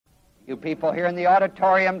You people here in the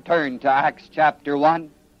auditorium, turn to Acts chapter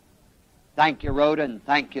 1. Thank you, Rhoda, and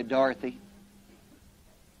thank you, Dorothy.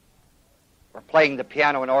 We're playing the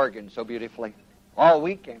piano and organ so beautifully all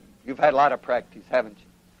weekend. You've had a lot of practice, haven't you?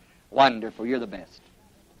 Wonderful. You're the best.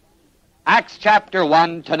 Acts chapter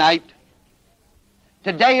 1 tonight.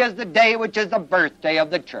 Today is the day which is the birthday of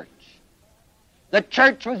the church. The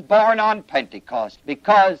church was born on Pentecost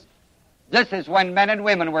because this is when men and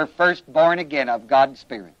women were first born again of God's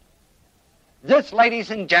Spirit. This,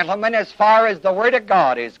 ladies and gentlemen, as far as the Word of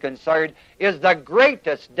God is concerned, is the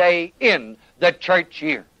greatest day in the church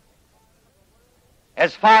year.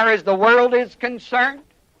 As far as the world is concerned,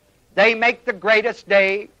 they make the greatest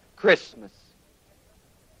day Christmas.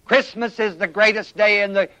 Christmas is the greatest day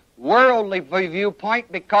in the worldly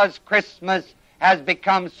viewpoint because Christmas has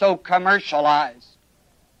become so commercialized.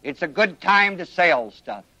 It's a good time to sell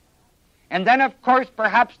stuff. And then, of course,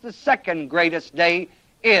 perhaps the second greatest day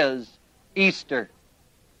is Easter.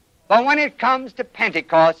 But when it comes to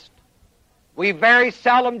Pentecost, we very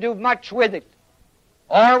seldom do much with it.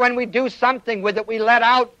 Or when we do something with it, we let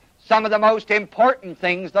out some of the most important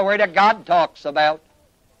things the Word of God talks about.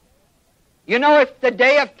 You know, if the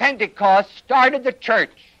day of Pentecost started the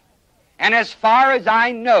church, and as far as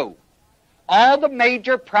I know, all the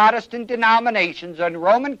major Protestant denominations and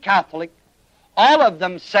Roman Catholic, all of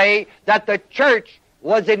them say that the church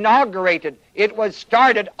was inaugurated. It was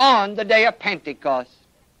started on the day of Pentecost.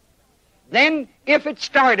 Then, if it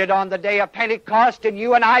started on the day of Pentecost and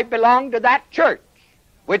you and I belong to that church,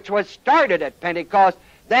 which was started at Pentecost,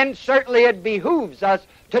 then certainly it behooves us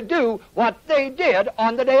to do what they did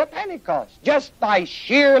on the day of Pentecost, just by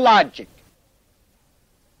sheer logic.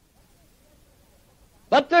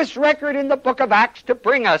 But this record in the book of Acts to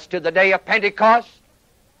bring us to the day of Pentecost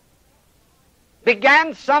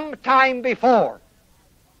began some time before.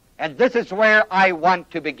 And this is where I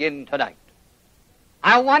want to begin tonight.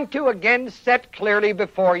 I want to again set clearly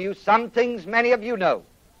before you some things many of you know.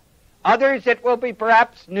 Others it will be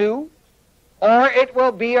perhaps new, or it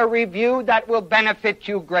will be a review that will benefit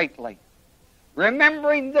you greatly.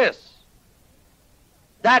 Remembering this,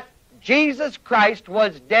 that Jesus Christ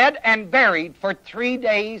was dead and buried for 3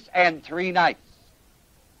 days and 3 nights.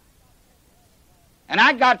 And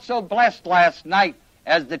I got so blessed last night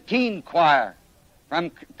as the teen choir from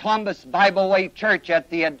Columbus Bible Way Church at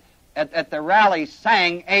the rally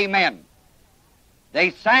sang Amen.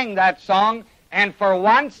 They sang that song, and for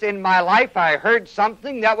once in my life I heard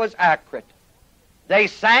something that was accurate. They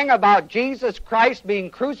sang about Jesus Christ being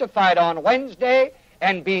crucified on Wednesday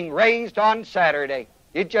and being raised on Saturday.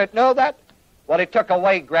 Did you know that? Well, it took a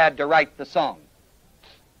Waygrad to write the song.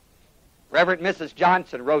 Reverend Mrs.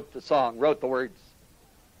 Johnson wrote the song, wrote the words.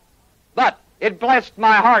 But it blessed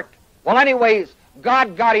my heart. Well, anyways,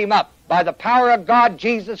 God got him up. By the power of God,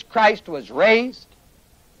 Jesus Christ was raised.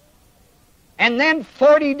 And then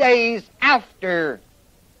 40 days after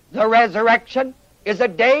the resurrection is a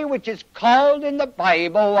day which is called in the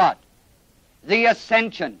Bible what? The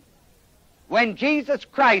Ascension. When Jesus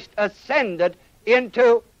Christ ascended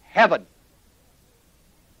into heaven.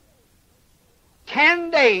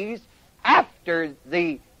 10 days after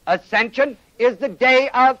the ascension is the day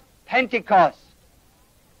of Pentecost.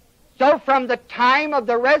 So from the time of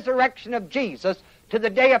the resurrection of Jesus to the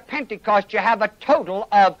day of Pentecost, you have a total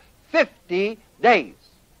of 50 days.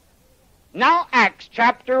 Now Acts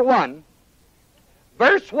chapter 1,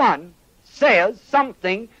 verse 1 says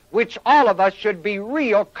something which all of us should be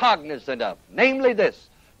real cognizant of, namely this,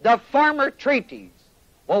 the former treatise.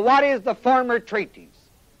 Well, what is the former treatise?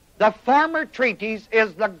 The former treatise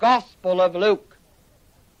is the Gospel of Luke,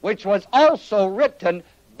 which was also written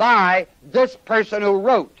by this person who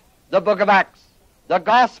wrote the book of Acts. The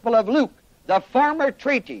Gospel of Luke, the former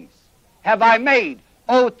treatise, have I made,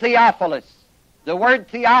 O Theophilus. The word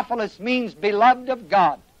Theophilus means beloved of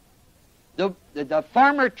God. The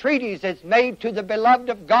former treatise is made to the beloved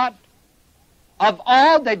of God of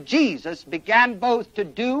all that Jesus began both to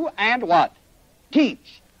do and what?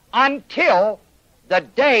 Teach, until the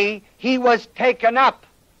day he was taken up.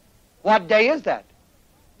 What day is that?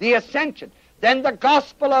 The Ascension. Then the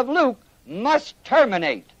Gospel of Luke must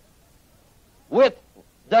terminate with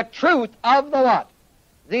the truth of the what?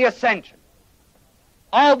 The Ascension.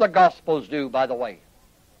 All the Gospels do, by the way.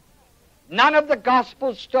 None of the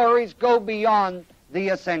Gospel stories go beyond the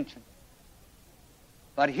Ascension.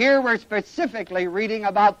 But here we're specifically reading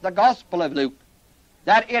about the Gospel of Luke,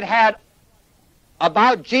 that it had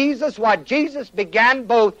about Jesus, what Jesus began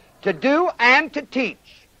both to do and to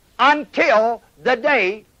teach until the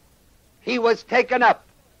day he was taken up.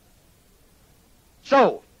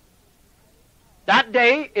 So, that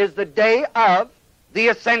day is the day of the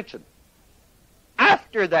Ascension.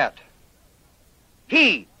 after that,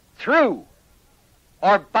 he, through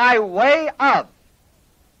or by way of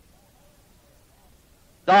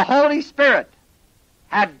the Holy Spirit,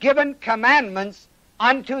 had given commandments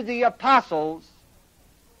unto the apostles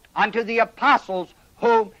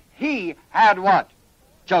whom he had what?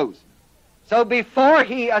 Chosen. So before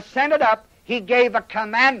he ascended up, he gave a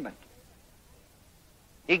commandment.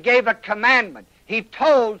 He gave a commandment. He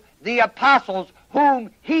told the apostles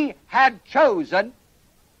whom he had chosen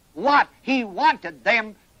what he wanted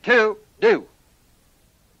them to do.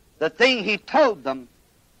 The thing he told them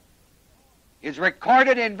is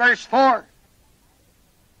recorded in verse 4.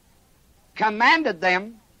 Commanded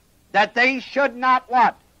them that they should not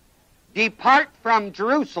what? Depart from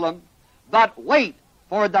Jerusalem, but wait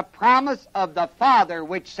for the promise of the Father,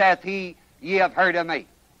 which saith he, ye have heard of me.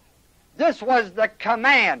 This was the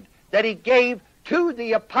command that he gave to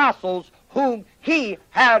the apostles whom he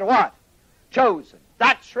had what? Chosen.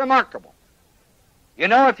 That's remarkable. You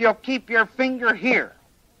know, if you'll keep your finger here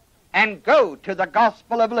and go to the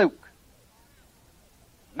Gospel of Luke,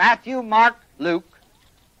 Matthew, Mark, Luke,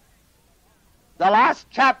 the last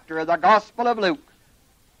chapter of the Gospel of Luke,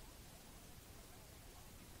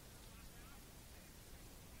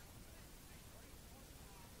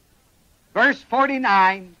 verse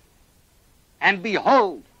 49, and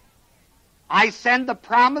behold, I send the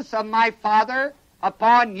promise of my Father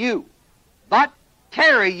upon you, but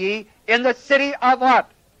tarry ye in the city of what?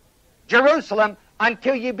 Jerusalem,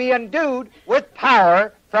 until ye be endued with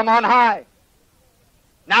power from on high.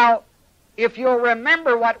 Now, if you'll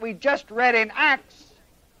remember what we just read in Acts,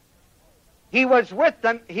 he was with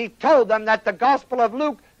them, he told them that the Gospel of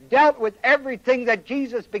Luke dealt with everything that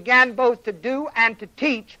Jesus began both to do and to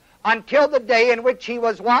teach until the day in which he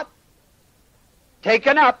was what?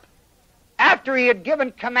 Taken up, after he had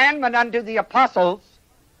given commandment unto the apostles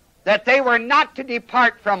that they were not to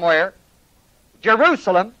depart from where?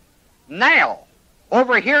 Jerusalem. Now,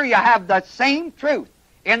 over here you have the same truth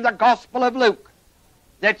in the Gospel of Luke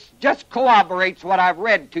that just corroborates what I've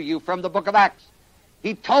read to you from the book of Acts.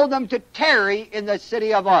 He told them to tarry in the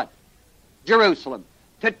city of what? Jerusalem.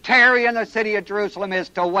 To tarry in the city of Jerusalem is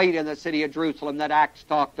to wait in the city of Jerusalem that Acts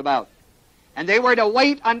talked about. And they were to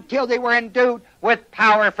wait until they were endued with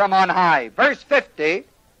power from on high. Verse 50,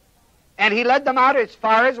 and he led them out as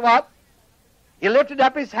far as what? He lifted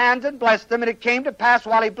up his hands and blessed them, and it came to pass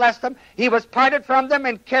while he blessed them, he was parted from them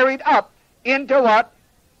and carried up into what?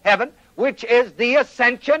 Heaven, which is the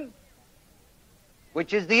ascension.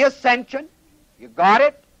 Which is the ascension. You got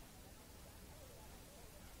it?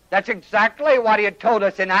 That's exactly what he had told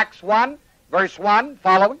us in Acts 1, verse 1,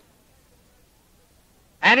 following.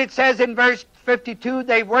 And it says in verse 52,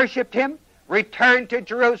 they worshipped him, returned to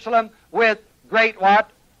Jerusalem with great what?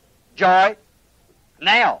 Joy.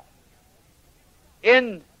 Now,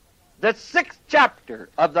 in the 6th chapter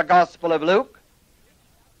of the Gospel of Luke,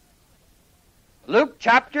 Luke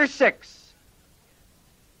chapter 6,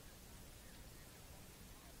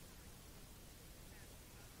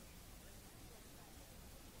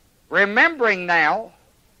 remembering now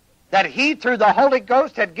that he through the Holy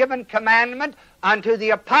Ghost had given commandment unto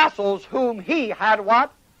the apostles whom he had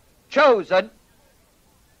what? Chosen.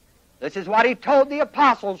 This is what he told the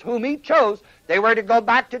apostles whom he chose. They were to go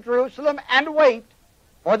back to Jerusalem and wait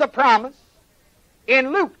for the promise.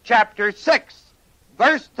 In Luke chapter 6,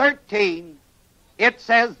 verse 13, it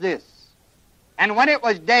says this, and when it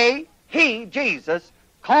was day, he, Jesus,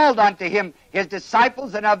 called unto him his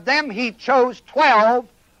disciples, and of them he chose 12,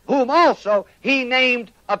 whom also he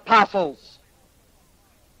named apostles.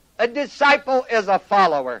 A disciple is a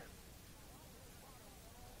follower.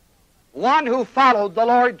 One who followed the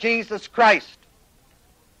Lord Jesus Christ.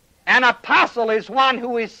 An apostle is one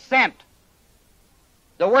who is sent.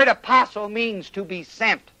 The word apostle means to be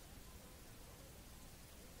sent.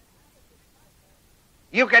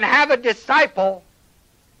 You can have a disciple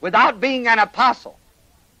without being an apostle.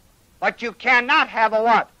 But you cannot have a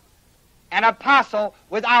what? An apostle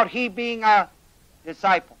without he being a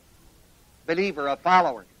disciple, believer, a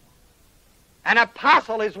follower. An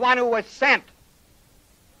apostle is one who was sent.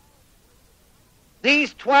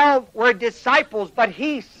 These 12 were disciples, but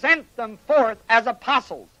he sent them forth as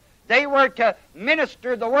apostles. They were to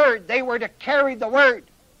minister the word. They were to carry the word.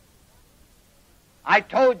 I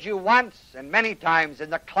told you once and many times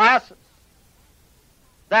in the classes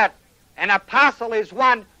that an apostle is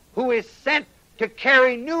one who is sent to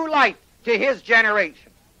carry new light to his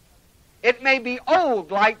generation. It may be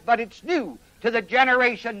old light, but it's new to the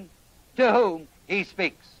generation to whom he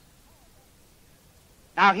speaks.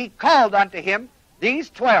 Now he called unto him these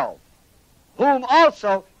 12, whom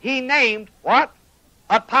also he named what?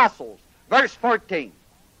 Apostles. Verse 14.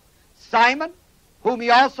 Simon, whom he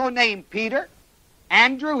also named Peter,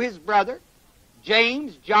 Andrew his brother,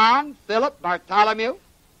 James, John, Philip, Bartholomew,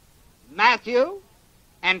 Matthew,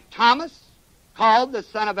 and Thomas, called the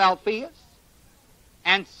son of Alphaeus,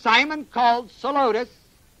 and Simon called Zelotes,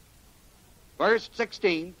 verse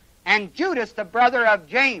 16, and Judas the brother of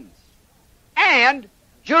James, and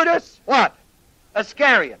Judas, what?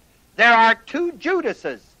 Iscariot. There are two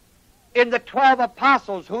Judases in the 12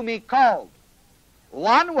 apostles whom he called.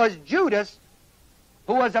 One was Judas,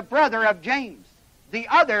 who was a brother of James. The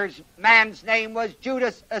other man's name was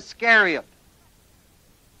Judas Iscariot.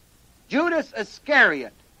 Judas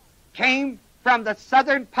Iscariot came from the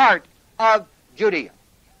southern part of Judea.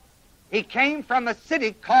 He came from a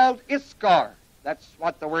city called Iscar. That's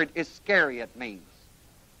what the word Iscariot means.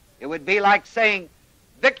 It would be like saying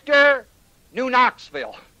Victor, New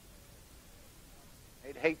Knoxville.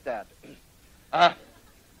 They'd hate that. That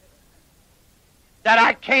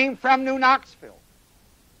I came from New Knoxville.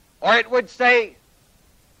 Or it would say,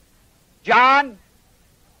 John,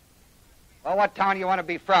 well, what town do you want to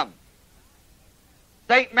be from?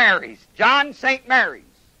 St. Mary's. John St. Mary's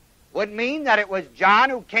would mean that it was John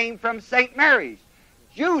who came from St. Mary's.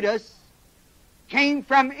 Judas came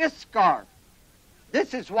from Iscar.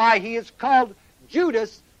 This is why he is called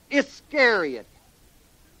Judas Iscariot.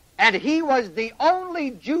 And he was the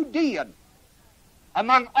only Judean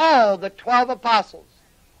among all the 12 apostles.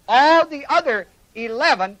 All the other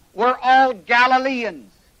 11 were all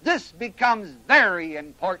Galileans. This becomes very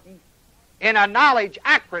important in a knowledge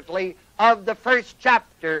accurately of the first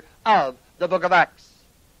chapter of the book of Acts.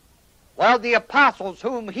 Well, the apostles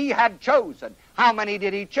whom he had chosen, how many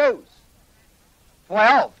did he choose?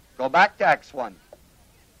 12. Go back to Acts 1.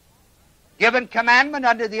 Given commandment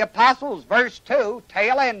unto the apostles, verse 2,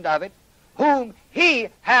 tail end of it, whom he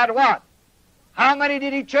had what? How many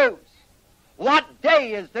did he choose? What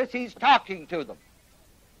day is this he's talking to them?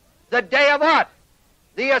 The day of what?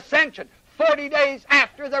 The ascension. 40 days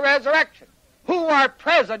after the resurrection. Who are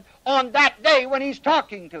present on that day when he's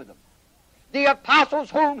talking to them? The apostles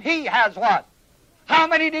whom he has what? How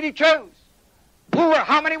many did he choose?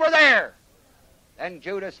 How many were there? Then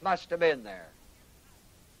Judas must have been there.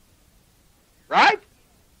 Right?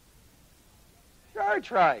 Sure, it's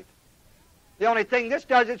right. The only thing this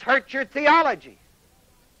does is hurt your theology.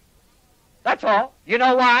 That's all. You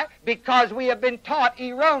know why? Because we have been taught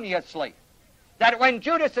erroneously that when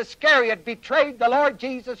Judas Iscariot betrayed the Lord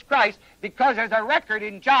Jesus Christ, because there's a record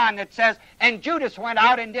in John that says, and Judas went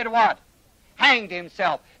out and did what? Hanged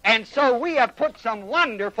himself. And so we have put some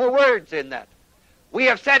wonderful words in that. We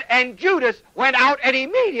have said, and Judas went out and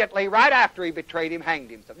immediately, right after he betrayed him,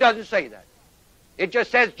 hanged himself. It doesn't say that. It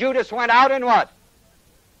just says Judas went out and what?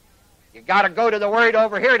 You got to go to the word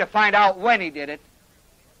over here to find out when he did it.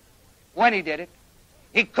 When he did it.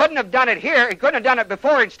 He couldn't have done it here. He couldn't have done it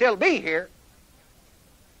before. He'd still be here.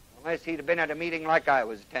 Unless he'd have been at a meeting like I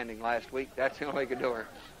was attending last week. That's the only way he could do it.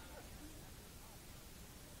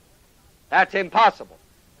 That's impossible.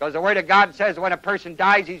 Because the Word of God says when a person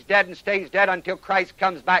dies, he's dead and stays dead until Christ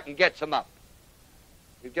comes back and gets him up.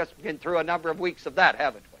 We've just been through a number of weeks of that,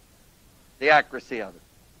 haven't we? The accuracy of it.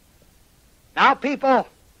 Now, people,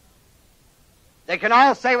 they can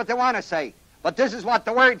all say what they want to say, but this is what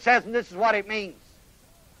the Word says and this is what it means.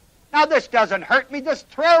 Now, this doesn't hurt me. This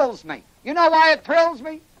thrills me. You know why it thrills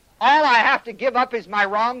me? All I have to give up is my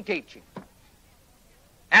wrong teaching.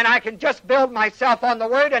 And I can just build myself on the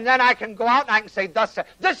Word, and then I can go out and I can say, thus,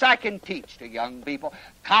 this I can teach to young people.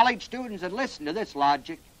 College students that listen to this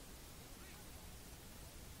logic.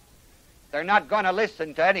 They're not going to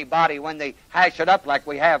listen to anybody when they hash it up like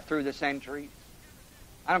we have through the centuries.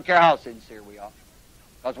 I don't care how sincere we are.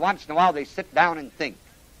 Because once in a while they sit down and think.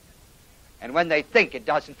 And when they think it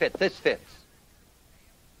doesn't fit, this fits.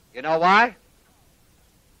 You know why?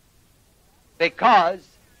 Because,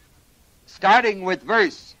 starting with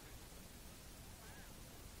verse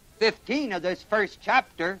 15 of this first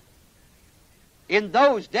chapter, in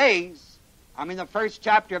those days, the first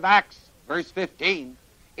chapter of Acts, verse 15,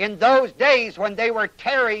 in those days when they were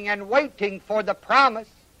tarrying and waiting for the promise,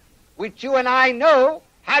 which you and I know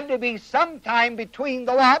had to be sometime between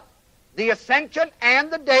the what? The ascension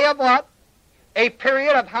and the day of what? A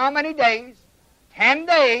period of how many days? 10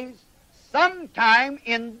 days. Sometime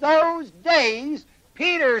in those days,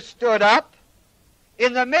 Peter stood up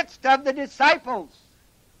in the midst of the disciples.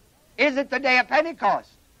 Is it the day of Pentecost?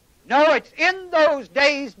 No, it's in those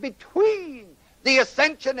days between the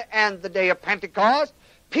ascension and the day of Pentecost.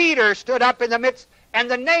 Peter stood up in the midst, and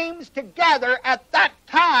the names together at that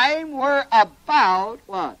time were about,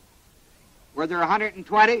 what? Were there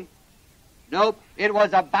 120? Nope, it was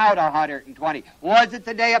about 120. Was it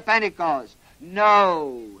the day of Pentecost?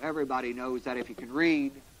 No. Everybody knows that if you can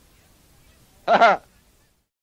read.